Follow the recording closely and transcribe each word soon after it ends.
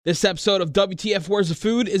This episode of WTF Where's the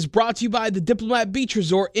Food is brought to you by the Diplomat Beach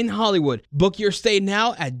Resort in Hollywood. Book your stay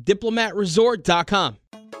now at diplomatresort.com.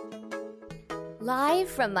 Live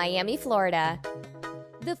from Miami, Florida,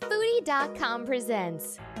 thefoodie.com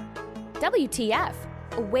presents WTF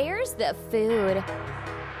Where's the Food?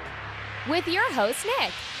 With your host,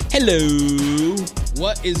 Nick. Hello.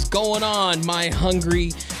 What is going on, my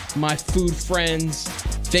my food friends?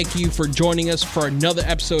 Thank you for joining us for another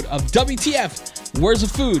episode of WTF Where's the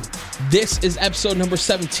Food? This is episode number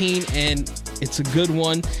 17, and it's a good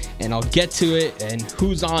one, and I'll get to it, and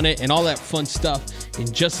who's on it, and all that fun stuff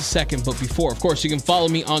in just a second. But before, of course, you can follow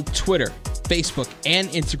me on Twitter, Facebook, and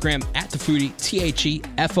Instagram at TheFoodie,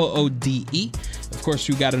 TheFoode. Of course,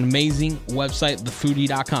 we got an amazing website,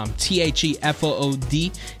 thefoodie.com,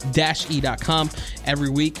 TheFood-e.com. Every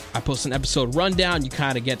week, I post an episode rundown. You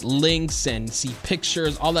kind of get links and see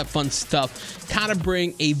pictures, all that fun stuff. Kind of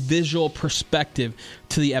bring a visual perspective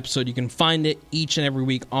to the episode. You can find it each and every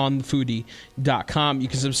week on thefoodie.com. You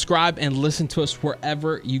can subscribe and listen to us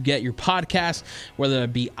wherever you get your podcasts, whether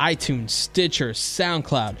it be iTunes, Stitcher,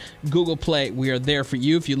 SoundCloud, Google Play. We are there for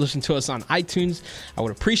you. If you listen to us on iTunes, I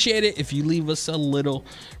would appreciate it if you leave us a little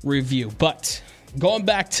review. But going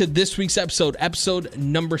back to this week's episode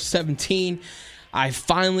number 17, I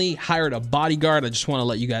finally hired a bodyguard. I just want to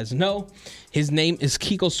let you guys know. His name is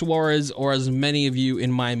Kiko Suarez, or as many of you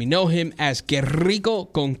in Miami know him as Que Rico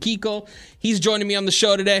con Kiko. He's joining me on the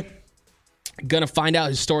show today. Gonna find out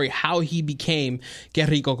his story, how he became Que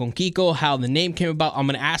Rico con Kiko, how the name came about. I'm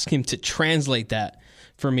gonna ask him to translate that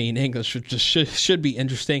for me in English, which should be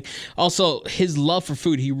interesting. Also, his love for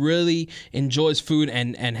food. He really enjoys food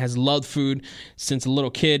and has loved food since a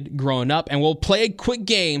little kid growing up. And we'll play a quick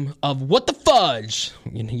game of What the Fudge.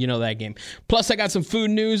 You know that game. Plus, I got some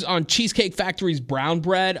food news on Cheesecake Factory's brown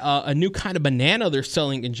bread, a new kind of banana they're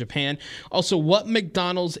selling in Japan. Also, what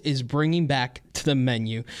McDonald's is bringing back to the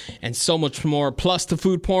menu, and so much more. Plus, the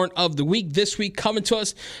food porn of the week this week coming to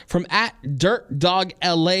us from at Dirt Dog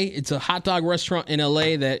LA. It's a hot dog restaurant in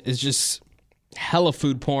LA that is just hella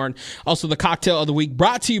food porn. Also, the cocktail of the week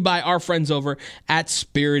brought to you by our friends over at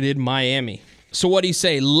Spirited Miami. So what do you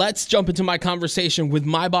say? Let's jump into my conversation with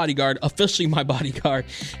my bodyguard, officially my bodyguard,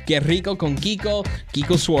 Que Rico con Kiko,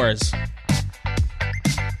 Kiko Suarez.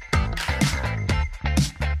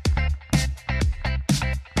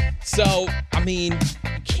 So, I mean,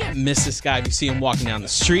 you can't miss this guy if you see him walking down the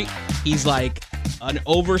street. He's like an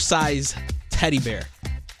oversized teddy bear.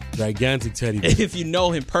 Gigantic teddy bear. If you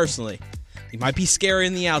know him personally, he might be scary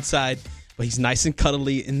in the outside, but he's nice and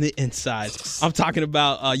cuddly in the inside. I'm talking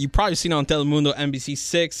about, you probably seen on Telemundo,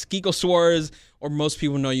 NBC6, Kiko Suarez, or most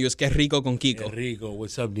people know you as Que Rico con Kiko. Que Rico.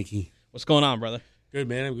 What's up, Nikki? What's going on, brother? Good,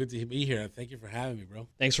 man. I'm good to be here. Thank you for having me, bro.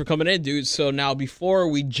 Thanks for coming in, dude. So now, before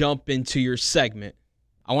we jump into your segment,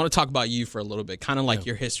 I want to talk about you for a little bit, kind of like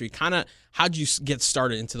your history. Kind of, how'd you get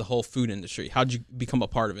started into the whole food industry? How'd you become a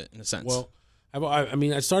part of it, in a sense? Well, I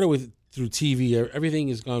mean, I started through TV. Everything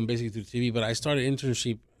has gone basically through TV, but I started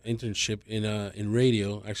internship in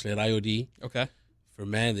radio, actually at IOD. Okay. For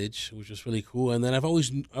Mandage, which was really cool. And then I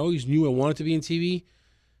always knew I wanted to be in TV,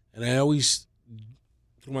 and I always,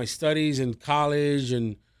 through my studies in college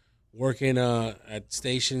and working at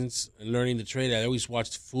stations and learning the trade, I always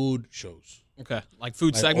watched food shows. Okay, like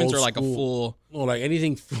food segments or like a full... No, like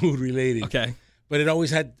anything food related. Okay. But it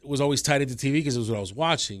was always tied into TV because it was what I was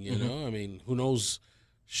watching, you know? I mean, who knows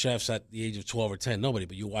chefs at the age of 12 or 10? Nobody,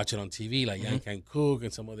 but you watch it on TV like Yan Can Cook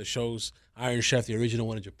and some other shows. Iron Chef, the original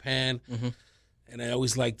one in Japan. And I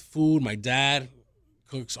always liked food. My dad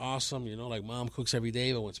cooks awesome, you know? Like mom cooks every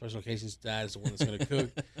day, but when special occasions, dad is the one that's going to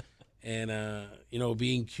cook. And, you know,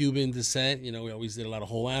 being Cuban descent, you know, we always did a lot of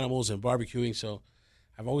whole animals and barbecuing, so...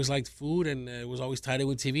 I've always liked food, and it was always tied in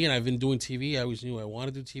with TV, and I've been doing TV. I always knew I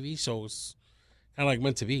wanted to do TV, so it's kind of like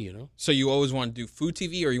meant to be, you know? So you always wanted to do food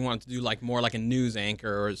TV, or you wanted to do like more like a news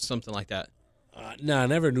anchor or something like that? Nah,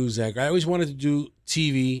 never news anchor. I always wanted to do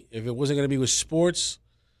TV. If it wasn't going to be with sports,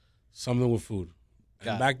 something with food.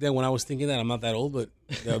 And back then when I was thinking that, I'm not that old, but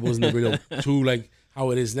that wasn't really too like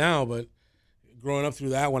how it is now. But growing up through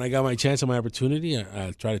that, when I got my chance and my opportunity,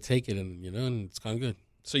 I tried to take it, and, you know, and it's gone good.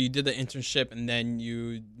 So you did the internship, and then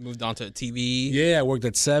you moved on to TV? Yeah, I worked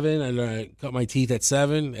at 7. I cut my teeth at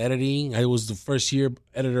 7, editing. I was the first year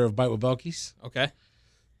editor of Bite with Belkis. Okay.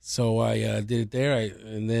 So I did it there.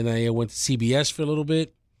 And then I went to CBS for a little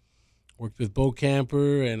bit. Worked with Bo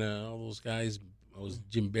Camper and all those guys. I was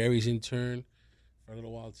Jim Barry's intern for a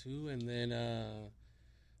little while, too. And then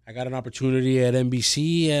I got an opportunity at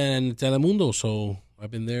NBC and Telemundo. So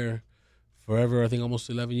I've been there forever, I think almost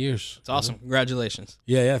 11 years. It's awesome. Congratulations.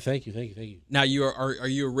 Yeah, thank you. Now, are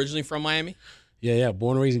you originally from Miami? Yeah.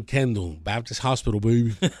 Born and raised in Kendall, Baptist Hospital,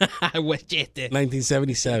 baby.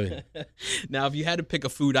 1977. Now, if you had to pick a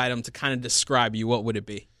food item to kind of describe you, what would it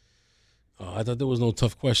be? Oh, I thought there was no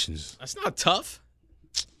tough questions. That's not tough.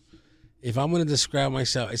 If I'm going to describe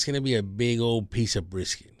myself, it's going to be a big old piece of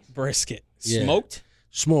brisket. Brisket. Yeah. Smoked?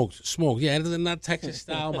 Smoked. Yeah, not Texas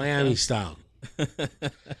style, Miami style.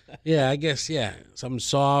 Yeah, I guess, yeah. Something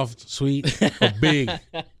soft, sweet, but big.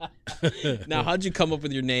 Now, how'd you come up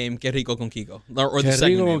with your name, Que Rico con Kiko? Or the Que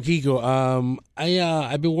second Rico name? con Kiko.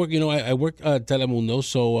 I've been working, I work at Telemundo,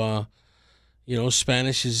 so,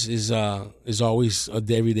 Spanish is always a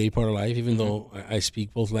everyday part of life, even though I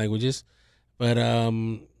speak both languages. But,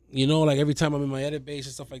 like every time I'm in my edit base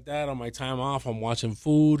and stuff like that, on my time off, I'm watching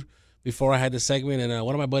food before I had the segment. And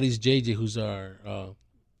one of my buddies, JJ, who's our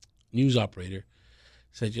news operator,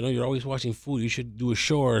 said, you're always watching food. You should do a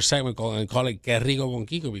show or a segment call it Que Rico con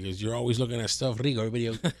Kiko, because you're always looking at stuff rico.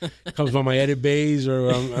 Everybody comes by my edit bays or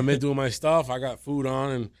I'm doing my stuff. I got food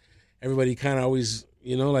on, and everybody kind of always,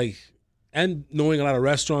 and knowing a lot of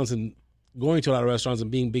restaurants and going to a lot of restaurants and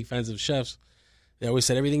being big fans of chefs, they always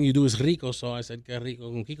said everything you do is rico. So I said Que Rico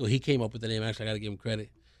con Kiko. He came up with the name. Actually, I got to give him credit.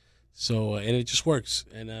 So, and it just works.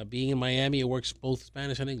 And being in Miami, it works both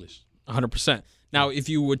Spanish and English. 100%. Now, if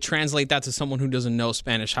you would translate that to someone who doesn't know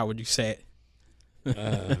Spanish, how would you say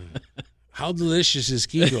it? How delicious is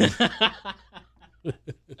Kiko?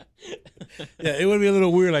 Yeah, it would be a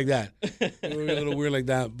little weird like that.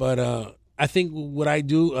 But I think what I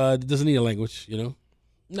do doesn't need a language, No.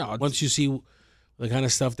 Once you see the kind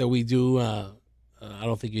of stuff that we do, I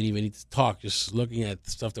don't think you even need to talk. Just looking at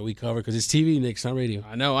the stuff that we cover, because it's TV, Nick, it's not radio.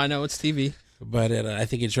 I know, it's TV. But I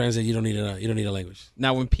think it translates. You don't need a language.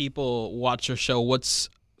 Now, when people watch your show, what's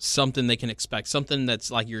something they can expect? Something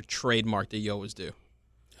that's like your trademark that you always do.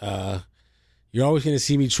 You're always going to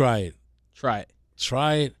see me try it. Try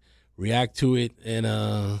it, react to it. And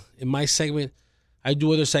in my segment, I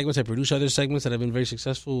do other segments. I produce other segments that have been very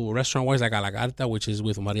successful restaurant-wise, like A La Carta, which is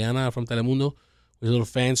with Mariana from Telemundo. It's a little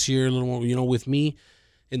fancier, a little more, with me.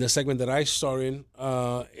 In the segment that I star in,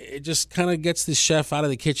 it just kind of gets the chef out of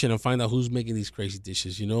the kitchen and find out who's making these crazy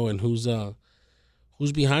dishes, and who's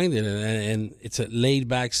behind it. And it's a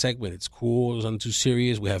laid-back segment. It's cool. It's not too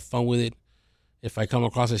serious. We have fun with it. If I come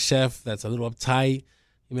across a chef that's a little uptight,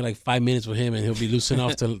 give me like 5 minutes with him, and he'll be loose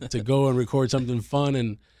enough to go and record something fun.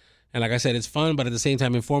 And like I said, it's fun, but at the same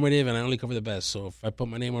time informative, and I only cover the best. So if I put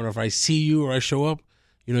my name on it, if I see you or I show up,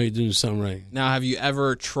 you're doing something right. Now, have you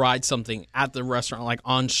ever tried something at the restaurant, like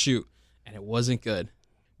on shoot, and it wasn't good,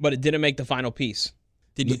 but it didn't make the final piece?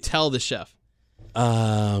 Did you tell the chef?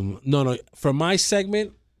 No. For my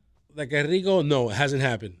segment, like Enrico, no, it hasn't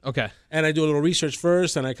happened. Okay. And I do a little research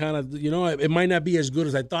first, and I kind of, it might not be as good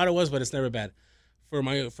as I thought it was, but it's never bad.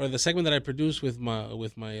 For the segment that I produce with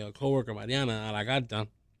my coworker Mariana, A La Carta,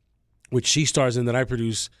 which she stars in, that I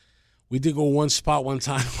produce, we did go one spot one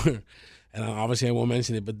time where, and obviously I won't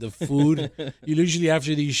mention it, but the food, you usually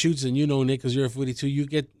after these shoots, and Nick, because you're a foodie too, you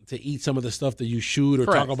get to eat some of the stuff that you shoot or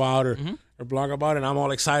Correct. talk about or blog about, and I'm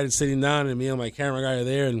all excited sitting down, and me and my camera guy are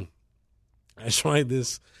there, and I tried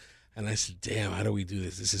this, and I said, damn, how do we do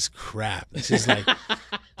this? This is crap. This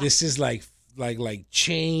is like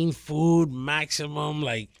chain food maximum,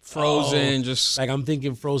 like Frozen, just like I'm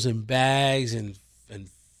thinking frozen bags and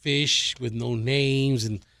fish with no names,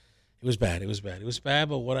 and it was bad. It was bad,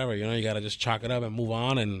 but whatever. You got to just chalk it up and move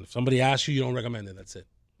on. And if somebody asks you, you don't recommend it. That's it.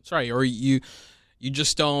 That's right. Or you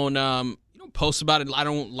just don't post about it. I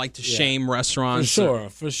don't like to shame restaurants.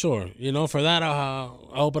 For sure. For that, I'll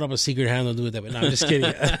open up a secret handle and do it that way. No, I'm just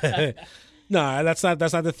kidding. No, that's not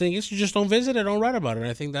the thing. It's you just don't visit it, don't write about it.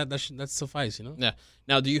 I think that suffice. Yeah.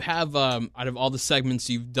 Now, do you have out of all the segments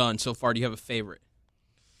you've done so far, do you have a favorite?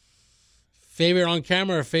 Favorite on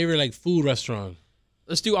camera or favorite like food restaurant?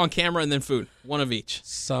 Let's do on camera and then food. One of each.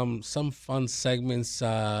 Some fun segments.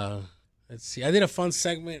 Let's see. I did a fun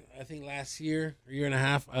segment, I think last year, a year and a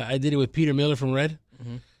half. I did it with Peter Miller from Red.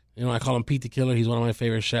 Mm-hmm. I call him Pete the Killer. He's one of my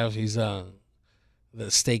favorite chefs. He's the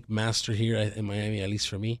steak master here in Miami, at least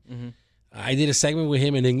for me. Mm-hmm. I did a segment with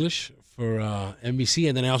him in English for NBC,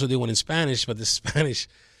 and then I also did one in Spanish, but the Spanish,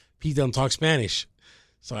 Pete doesn't talk Spanish.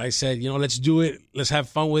 So I said, let's do it. Let's have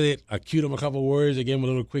fun with it. I cued him a couple words. I gave him a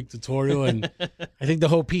little quick tutorial. And I think the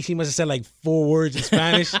whole piece, he must have said like 4 words in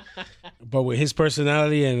Spanish. But with his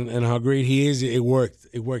personality and how great he is, it worked.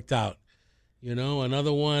 It worked out.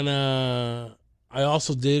 Another one I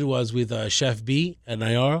also did was with Chef B at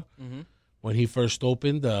Nayara when he first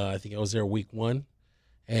opened. I think I was there week 1.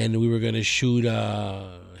 And we were going to shoot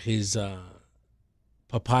his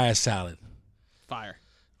papaya salad. Fire.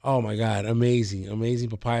 Oh, my God. Amazing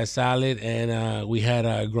papaya salad. And we had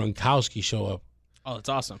Gronkowski show up Oh, that's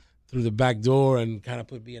awesome. through the back door and kind of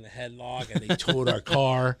put me in a headlock, and they towed our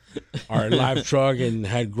car, our live truck, and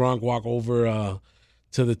had Gronk walk over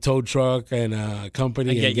to the tow truck and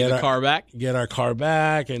company And get the car back? Get our car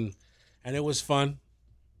back, and it was fun.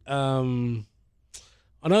 Another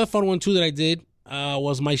fun one, too, that I did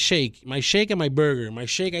was my shake and my burger. My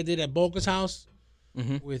shake I did at Boca's house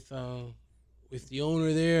with the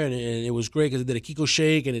owner there, and it was great because I did a Kiko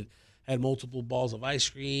shake, and it had multiple balls of ice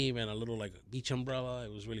cream and a little like beach umbrella.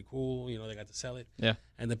 It was really cool. You know, they got to sell it. Yeah.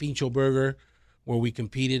 And the Pincho Burger, where we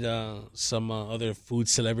competed some other food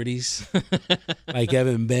celebrities like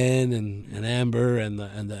Evan Ben and Amber and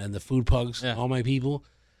the food pugs, all my people.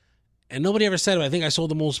 And nobody ever said it. I think I sold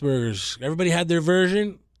the most burgers. Everybody had their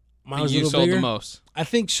version. Mine was a You little sold bigger. the most. I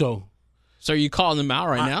think so. So are you calling them out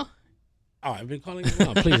right now? Oh, I've been calling them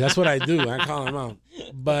out. Please, that's what I do. I call them out.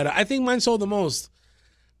 But I think mine sold the most.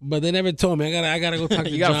 But they never told me. I gotta go talk to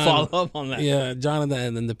You got to John. follow up on that. Yeah, John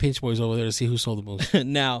and then the Pinch Boys over there to see who sold the most.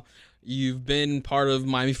 Now, you've been part of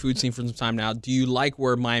Miami food scene for some time now. Do you like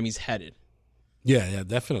where Miami's headed? Yeah,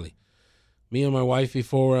 definitely. Me and my wife,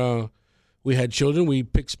 before we had children, we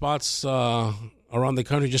picked spots around the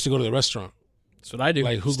country just to go to the restaurant. That's what I do.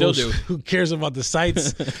 Like who Still goes, do. Who cares about the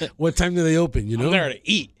sites? What time do they open? You know, I'm there to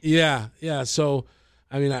eat. Yeah. So,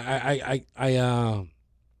 I mean, I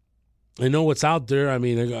know what's out there. I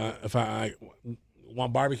mean, if I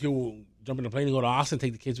want barbecue, we'll jump in the plane and go to Austin,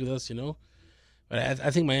 take the kids with us. You know, but I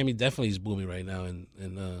think Miami definitely is booming right now, and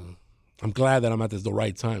I'm glad that I'm at the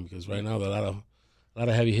right time because right now there are a lot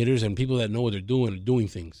of heavy hitters and people that know what they're doing are doing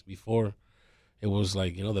things. Before, it was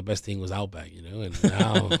like, you know, the best thing was Outback, you know, and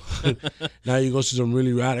now now you go to some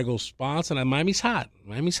really radical spots, and Miami's hot.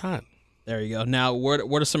 There you go. Now, what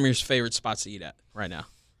are some of your favorite spots to eat at right now?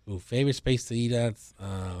 Ooh, favorite space to eat at?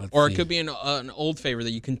 Or it could be an old favorite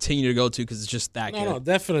that you continue to go to because it's just that good. No,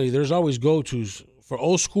 definitely. There's always go-tos. For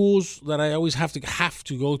old schools that I always have to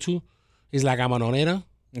go to is like Amanonera,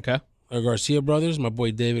 Okay. or Garcia Brothers. My boy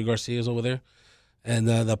David Garcia is over there. And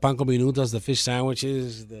the pan con minutas, the fish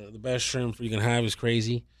sandwiches, the best shrimp you can have is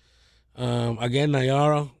crazy. Again,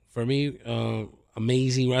 Nayara, for me,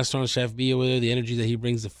 amazing restaurant. Chef B over there, the energy that he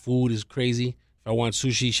brings, the food is crazy. If I want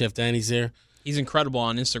sushi, Chef Danny's there. He's incredible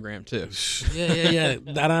on Instagram, too. Yeah.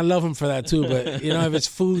 And I love him for that, too. But, you know, if his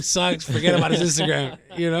food sucks, forget about his Instagram,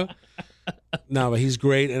 you know? No, but he's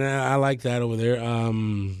great, and I like that over there.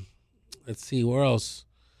 Let's see, where else?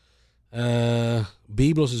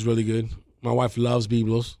 Biblos is really good. My wife loves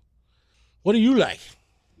Biblos. What do you like?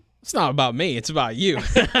 It's not about me. It's about you.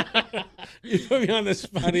 You put me on the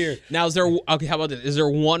spot here. Now, okay, how about this? Is there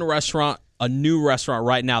one restaurant, a new restaurant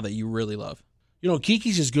right now that you really love? You know,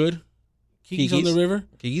 Kiki's is good. Kiki's on the river.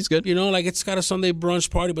 Kiki's good. You know, like it's got a Sunday brunch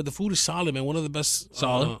party, but the food is solid, man. One of the best.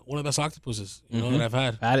 Solid. One of the best octopuses, you know, that I've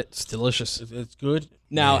had. Had it. It's delicious. It's good.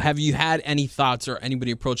 Now, Yeah. have you had any thoughts or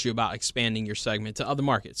anybody approach you about expanding your segment to other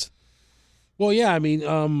markets? Well, yeah, I mean,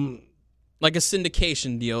 Like a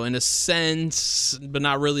syndication deal in a sense, but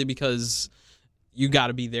not really because you got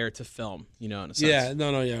to be there to film, you know, in a sense.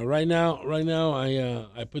 yeah, yeah. Right now,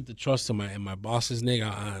 I put the trust in my bosses, Nick,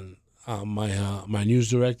 on my news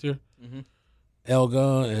director,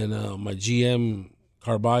 Elga, and my GM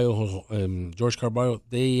Carballo, George Carballo.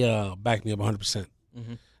 They backed me up 100%,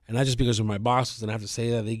 and not just because of my bosses. And I have to say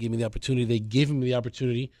that they give me the opportunity. They give me the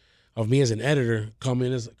opportunity of me as an editor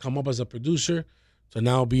come up as a producer to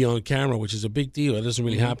now be on camera, which is a big deal. It doesn't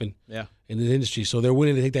really happen in the industry. So they're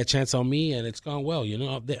willing to take that chance on me, and it's gone well. You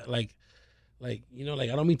know, like you know, like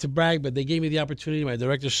I don't mean to brag, but they gave me the opportunity. My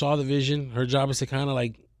director saw the vision. Her job is to kind of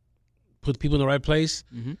like put people in the right place,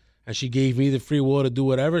 and she gave me the free will to do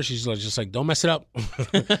whatever. She's like, just like, don't mess it up.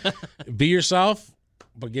 Be yourself,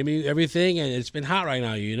 but give me everything. And it's been hot right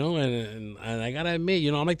now, you know. And I gotta admit,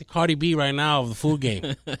 you know, I'm like the Cardi B right now of the food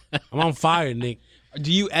game. I'm on fire, Nick. Do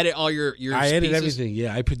you edit all your I edit pieces? everything.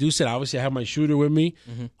 Yeah, I produce it. Obviously, I have my shooter with me,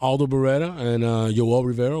 Aldo Beretta and Yoel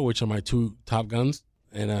Rivera, which are my two top guns.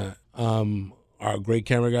 And our great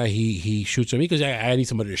camera guy, he shoots with me because I need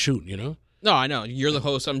somebody to shoot, you know? No, I know. You're the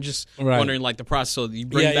host. I'm just Right. wondering, like, the process. So you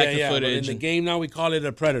bring back the But footage. in the game now, we call it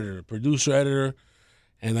a predator, producer, editor.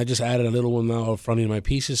 And I just added a little one now up front in my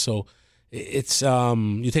pieces. So it's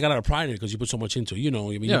you take a lot of pride in it because you put so much into it. You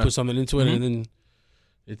know, I mean, you put something into it and then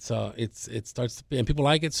it starts to, and people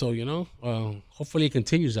like it. So, you know, hopefully it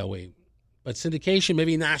continues that way. But syndication,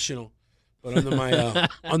 maybe national. But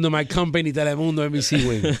under my company, Telemundo NBC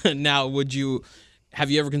wing. Now, have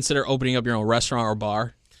you ever considered opening up your own restaurant or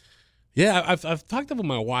bar? Yeah, I've talked with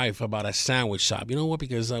my wife about a sandwich shop. You know what?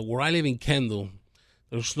 Because where I live in Kendall,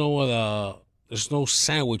 there's no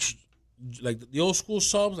sandwich like the old school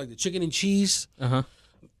subs, like the chicken and cheese.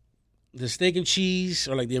 the steak and cheese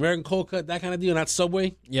or like the American cold cut, that kind of deal, not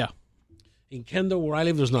Subway. Yeah. In Kendall, where I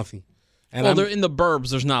live, there's nothing. And Well, they're in the burbs.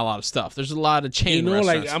 There's not a lot of stuff. There's a lot of chain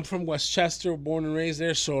restaurants. like I'm from Westchester, born and raised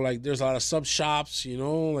there, so like there's a lot of sub shops,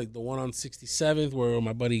 like the one on 67th where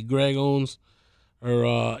my buddy Greg owns,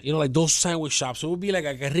 or like those sandwich shops. So it would be like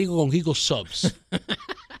a Rico con Kiko subs.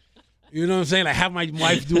 You know what I'm saying? I have my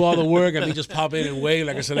wife do all the work and we just pop in and wait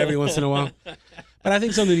like I said every once in a while. But I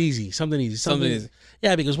think something easy.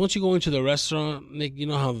 Yeah, because once you go into the restaurant, Nick, you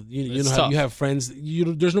know how how you have friends.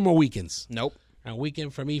 There's no more weekends. Nope. And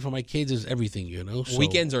weekend for me, for my kids, is everything. So,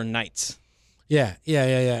 Weekends or nights. Yeah.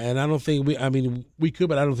 And I don't think we could,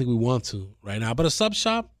 but I don't think we want to right now. But a sub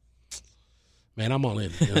shop, man, I'm all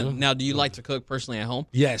in. Now, do you like to cook personally at home?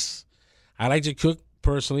 Yes, I like to cook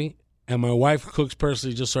personally, and my wife cooks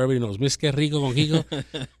personally. Just so everybody knows, Miss Que Rico con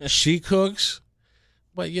Kiko, she cooks.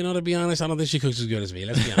 But, to be honest, I don't think she cooks as good as me.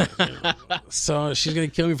 Let's be honest. So she's going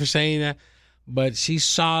to kill me for saying that. But she's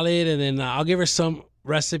solid, and then I'll give her some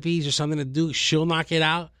recipes or something to do. She'll knock it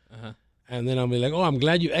out. Uh-huh. And then I'll be like, oh, I'm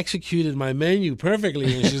glad you executed my menu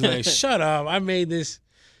perfectly. And she's like, shut up. I made this.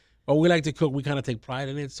 But we like to cook. We kind of take pride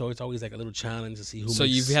in it. So it's always like a little challenge to see who So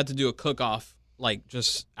you've had to do a cook-off, like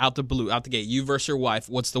just out the gate. You versus your wife.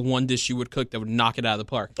 What's the one dish you would cook that would knock it out of the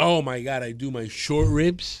park? Oh, my God. I do my short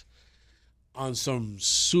ribs on some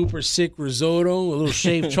super sick risotto, a little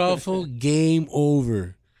shaved truffle, game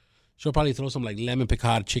over. She'll probably throw some like lemon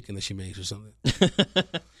piccata chicken that she makes or something.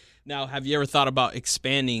 Now, have you ever thought about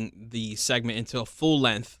expanding the segment into a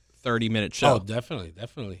full-length 30-minute show? Oh,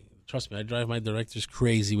 definitely. Trust me, I drive my directors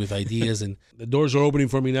crazy with ideas, and the doors are opening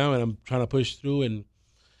for me now, and I'm trying to push through.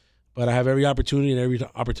 But I have every opportunity, and every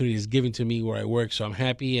opportunity is given to me where I work, so I'm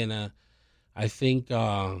happy. And I think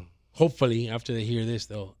hopefully after they hear this,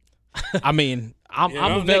 they'll. I mean, I'm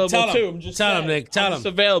available Nick, too. I'm just tell saying. them, Nick. Tell them. Just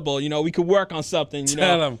available. We could work on something.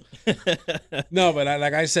 Tell them. No, but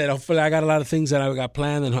like I said, hopefully I got a lot of things that I got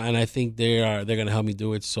planned, and I think they're going to help me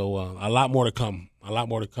do it. So a lot more to come.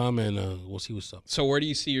 And we'll see what's up. So where do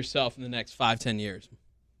you see yourself in the next 5-10 years?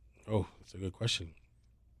 Oh, that's a good question.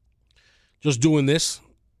 Just doing this.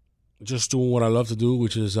 Just doing what I love to do,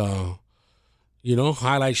 which is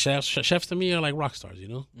highlight chefs. Chefs to me are like rock stars.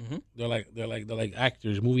 Mm-hmm. They're like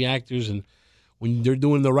actors, movie actors, and when they're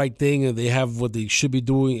doing the right thing and they have what they should be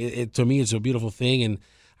doing, to me, it's a beautiful thing. And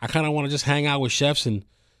I kind of want to just hang out with chefs and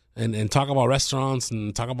talk about restaurants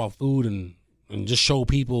and talk about food and just show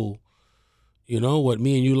people, what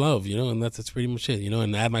me and you love, and that's pretty much it,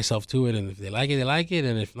 and add myself to it. And if they like it, they like it,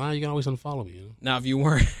 and if not, you can always unfollow me. Now, if you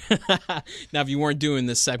weren't doing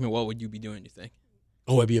this segment, what would you be doing? You think?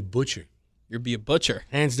 Oh, I'd be a butcher. You'd be a butcher.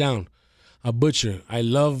 Hands down, a butcher. I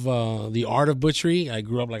love the art of butchery. I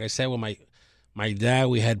grew up, like I said, with my dad.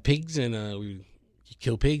 We had pigs, and we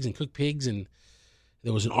kill pigs and cook pigs, and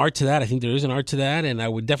there was an art to that. I think there is an art to that, and I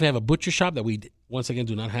would definitely have a butcher shop that we, once again,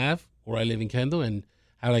 do not have where I live in Kendall, and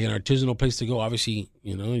have like an artisanal place to go. Obviously,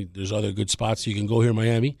 there's other good spots you can go here in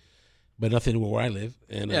Miami, but nothing where I live.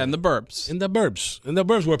 And in the burbs. In the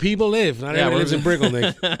burbs where people live. Not everybody lives in Brickell,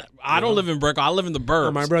 Nick. I don't live in Brickell. I live in the burbs.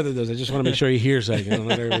 Oh, my brother does. I just want to make sure he hears that.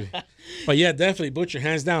 Not everybody. But yeah, definitely butcher,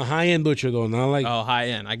 hands down, high end butcher though. Not like high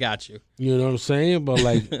end. I got you. You know what I'm saying? But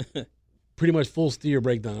like pretty much full steer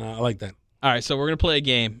breakdown. I like that. All right, so we're gonna play a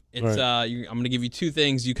game. It's right. I'm gonna give you two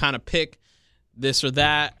things. You kind of pick this or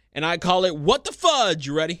that. And I call it What the Fudge.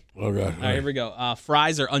 You ready? All right. All right, here we go.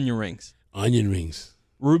 Fries or onion rings? Onion rings.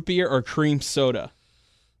 Root beer or cream soda?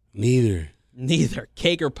 Neither.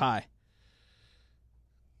 Cake or pie?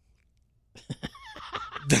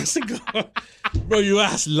 That's a good one. Bro, you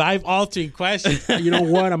asked life-altering questions. You know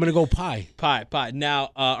what? I'm going to go pie. Pie.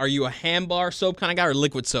 Now, are you a hand bar soap kind of guy or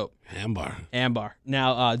liquid soap? Hand bar.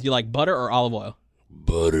 Now, do you like butter or olive oil?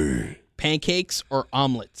 Butter. Pancakes or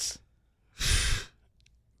omelets?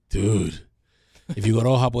 Dude, if you go to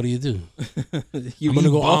IHOP, what do you do? I'm going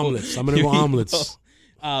to go omelets.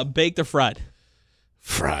 Baked or fried?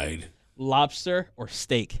 Fried. Lobster or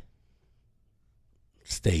steak?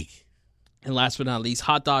 Steak. And last but not least,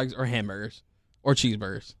 hot dogs or hamburgers or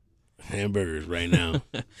cheeseburgers? Hamburgers right now.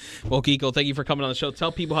 Well, Kiko, thank you for coming on the show.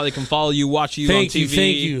 Tell people how they can follow you, watch you on TV.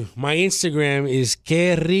 Thank you. My Instagram is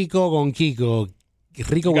Que Rico con Kiko.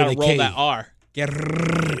 Rico with a K. Roll that R.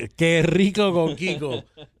 Que Rico con Kiko.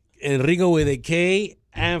 Enrico with a K,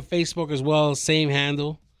 and Facebook as well, same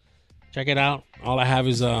handle. Check it out. All I have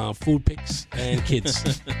is food pics and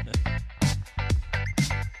kids.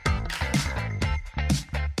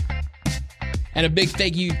 And a big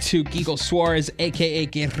thank you to Kiko Suarez, a.k.a.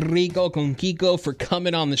 Que Rico con Kiko, for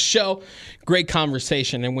coming on the show. Great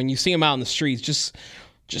conversation. And when you see him out in the streets, just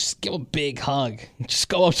just give a big hug. Just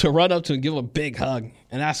go up to, run up to him, give him a big hug,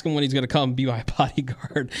 and ask him when he's going to come be my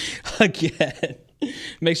bodyguard again.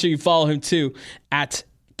 Make sure you follow him too at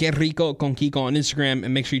Que Rico con Kiko on Instagram,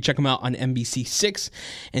 and make sure you check him out on NBC6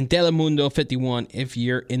 and Telemundo 51 if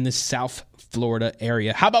you're in the South Florida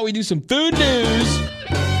area. How about we do some food news?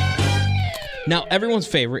 Now, everyone's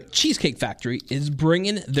favorite, Cheesecake Factory, is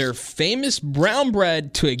bringing their famous brown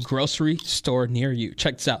bread to a grocery store near you.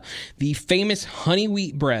 Check this out. The famous honey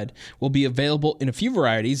wheat bread will be available in a few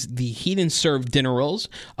varieties: the heat and serve dinner rolls,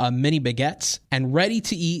 mini baguettes, and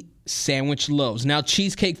ready-to-eat sandwich loaves. Now,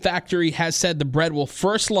 Cheesecake Factory has said the bread will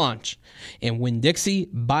first launch in Winn-Dixie,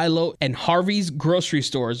 Bi-Lo, and Harvey's grocery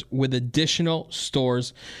stores, with additional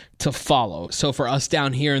stores to follow. So for us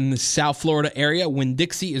down here in the South Florida area,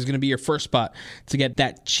 Winn-Dixie is going to be your first spot to get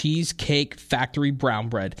that Cheesecake Factory brown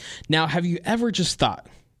bread. Now, have you ever just thought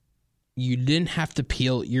you didn't have to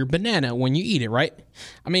peel your banana when you eat it, right?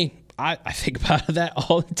 I mean, I think about that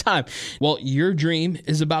all the time. Well, your dream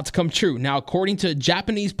is about to come true. Now, according to a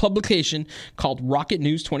Japanese publication called Rocket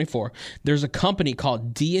News 24, there's a company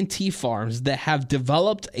called D&T Farms that have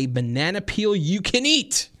developed a banana peel you can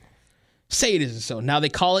eat. Say it isn't so. Now, they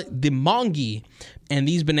call it the Mongi, and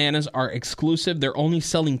these bananas are exclusive. They're only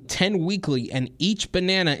selling 10 weekly, and each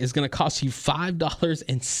banana is going to cost you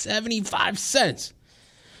 $5.75.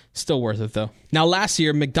 Still worth it, though. Now, last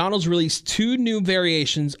year, McDonald's released 2 new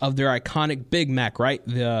variations of their iconic Big Mac, right?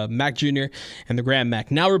 The Mac Jr. and the Grand Mac.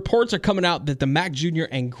 Now, reports are coming out that the Mac Jr.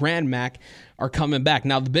 and Grand Mac are coming back.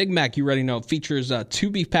 Now, the Big Mac, you already know, features 2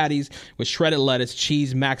 beef patties with shredded lettuce,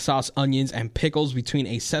 cheese, mac sauce, onions, and pickles between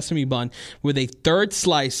a sesame bun with a third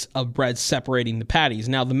slice of bread separating the patties.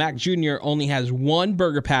 Now, the Mac Jr. only has 1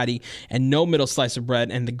 burger patty and no middle slice of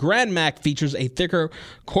bread, and the Grand Mac features a thicker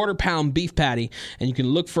quarter-pound beef patty, and you can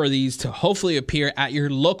look for these to hopefully appear at your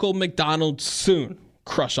local McDonald's soon.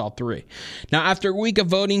 Crush all 3. Now, after a week of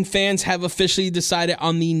voting, fans have officially decided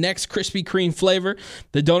on the next Krispy Kreme flavor.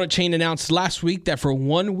 The donut chain announced last week that for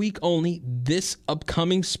 1 week only this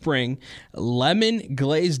upcoming spring, lemon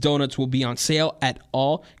glazed donuts will be on sale at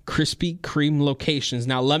all Krispy Kreme locations.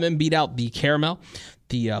 Now, lemon beat out the caramel,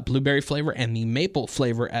 the blueberry flavor, and the maple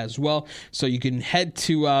flavor as well. So you can head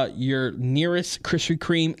to your nearest Krispy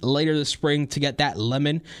Kreme later this spring to get that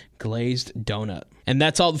lemon glazed donut. And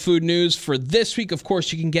that's all the food news for this week. Of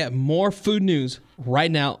course, you can get more food news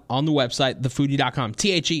right now on the website, thefoodie.com,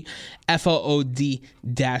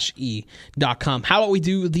 TheFood-E.com. How about we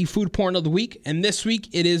do the food porn of the week? And this week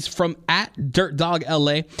it is from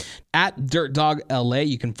 @DirtDogLA. @DirtDogLA.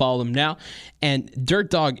 You can follow them now. And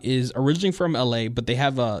Dirt Dog is originally from LA, but they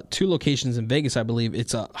have 2 locations in Vegas, I believe.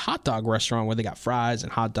 It's a hot dog restaurant where they got fries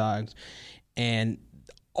and hot dogs and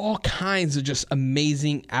all kinds of just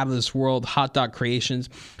amazing, out of this world hot dog creations.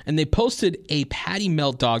 And they posted a patty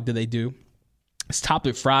melt dog that they do. It's topped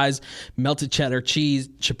with fries, melted cheddar cheese,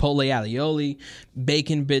 chipotle aioli,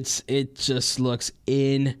 bacon bits. It just looks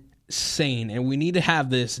insane. And we need to have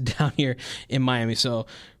this down here in Miami. So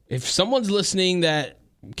if someone's listening that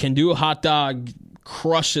can do a hot dog,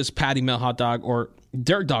 crush this patty melt hot dog, or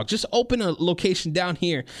Dirt Dog, just open a location down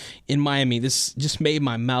here in Miami. This just made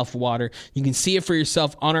my mouth water. You can see it for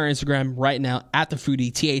yourself on our Instagram right now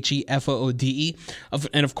 @thefoodie, TheFoode.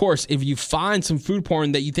 And of course, if you find some food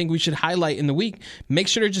porn that you think we should highlight in the week, make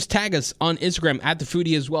sure to just tag us on Instagram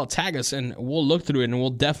 @thefoodie as well. Tag us and we'll look through it and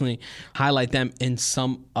we'll definitely highlight them in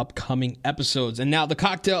some upcoming episodes. And now the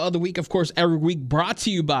cocktail of the week, of course, every week brought to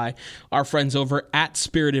you by our friends over at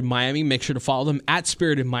Spirited Miami. Make sure to follow them at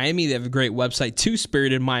Spirited Miami. They have a great website too,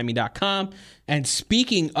 SpiritedMiami.com. And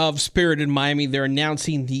speaking of Spirited Miami, they're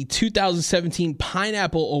announcing the 2017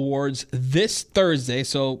 Pineapple Awards this Thursday.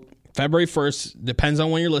 So February 1st, depends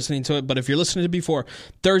on when you're listening to it. But if you're listening to it before,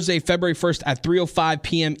 Thursday, February 1st at 3:05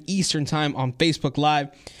 p.m. Eastern Time on Facebook Live.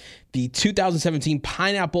 The 2017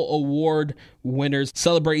 Pineapple Award winners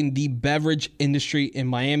celebrating the beverage industry in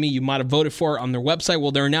Miami. You might have voted for it on their website.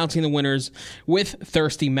 Well, they're announcing the winners with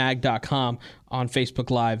ThirstyMag.com on Facebook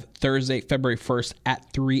Live Thursday, February 1st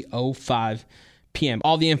at 3:05 p.m.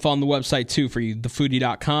 All the info on the website, too, for you,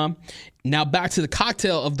 thefoodie.com. Now, back to the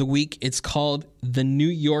cocktail of the week. It's called the New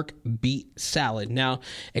York Beet Salad. Now,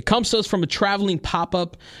 it comes to us from a traveling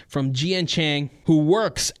pop-up from Jian Chang, who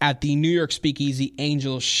works at the New York speakeasy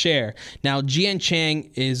Angel Share. Now, Jian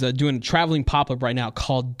Chang is doing a traveling pop-up right now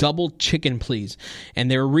called Double Chicken Please.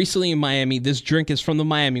 And they were recently in Miami. This drink is from the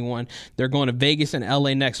Miami one. They're going to Vegas and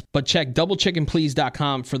LA next. But check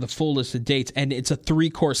doublechickenplease.com for the full list of dates. And it's a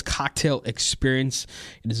 3-course cocktail experience.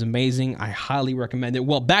 It is amazing. I highly recommend it.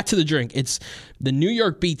 Well, back to the drink. It's the New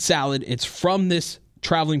York Beet Salad. It's from this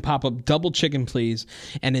traveling pop-up double chicken, please.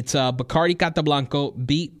 And it's Bacardi Catablanco,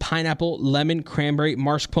 beet, pineapple, lemon, cranberry,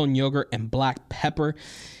 mascarpone yogurt, and black pepper.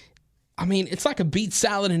 I mean, it's like a beet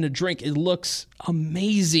salad in a drink. It looks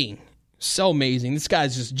amazing. So amazing. This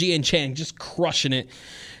guy's just GN Chang, just crushing it.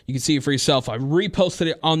 You can see it for yourself. I reposted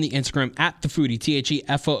it on the Instagram at TheFoodie,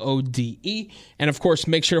 TheFoode. And of course,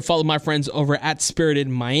 make sure to follow my friends over at Spirited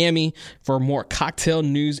Miami for more cocktail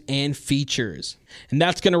news and features. And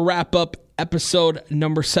that's going to wrap up episode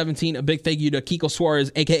number 17. A big thank you to Kiko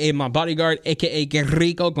Suarez, a.k.a. my bodyguard, a.k.a. Que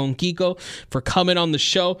Rico con Kiko, for coming on the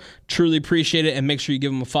show. Truly appreciate it. And make sure you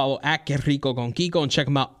give him a follow at Que Rico con Kiko and check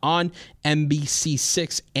him out on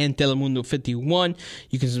NBC6 and Telemundo 51.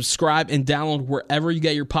 You can subscribe and download wherever you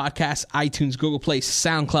get your podcasts, iTunes, Google Play,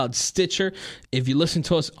 SoundCloud, Stitcher. If you listen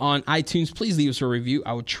to us on iTunes, please leave us a review.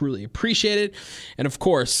 I would truly appreciate it. And of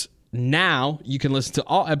course, now you can listen to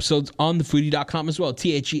all episodes on thefoodie.com as well,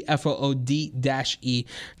 TheFoode-e.com.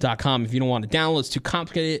 If you don't want to download, it's too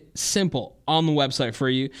complicated, simple on the website for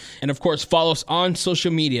you. And of course, follow us on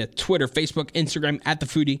social media, Twitter, Facebook, Instagram, at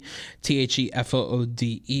TheFoodie,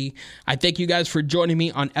 TheFoode. I thank you guys for joining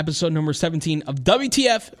me on episode number 17 of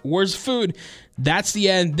WTF, Where's Food? That's the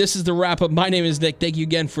end. This is the wrap up. My name is Nick. Thank you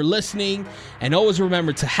again for listening. And always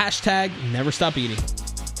remember to hashtag never stop eating.